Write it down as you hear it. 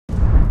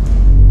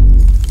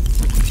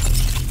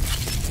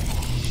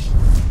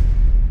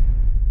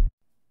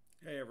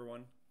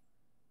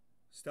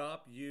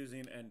Stop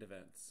using end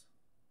events.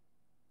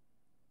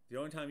 The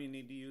only time you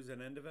need to use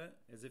an end event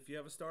is if you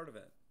have a start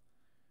event.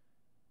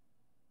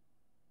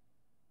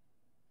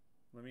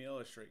 Let me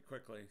illustrate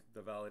quickly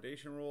the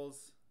validation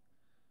rules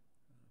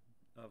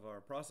of our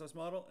process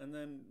model, and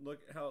then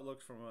look how it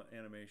looks from an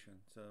animation.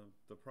 So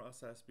the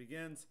process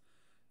begins,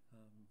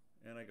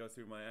 and I go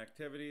through my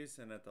activities,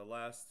 and at the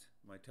last,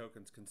 my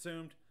token's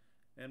consumed,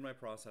 and my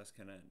process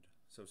can end.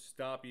 So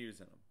stop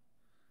using them.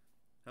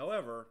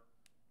 However,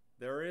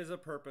 there is a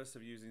purpose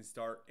of using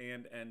start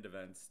and end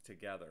events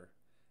together.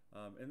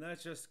 And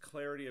that's just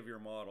clarity of your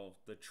model,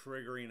 the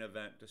triggering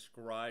event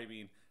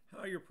describing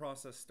how your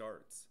process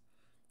starts.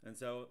 And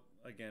so,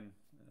 again,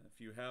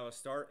 if you have a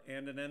start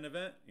and an end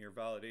event, your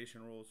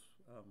validation rules,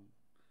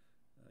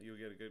 you'll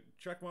get a good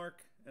check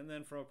mark. And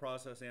then from a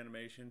process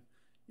animation,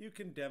 you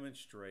can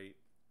demonstrate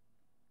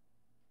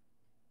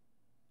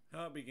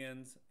how it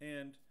begins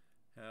and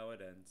how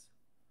it ends.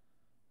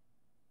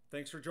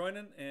 Thanks for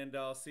joining, and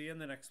I'll see you in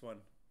the next one.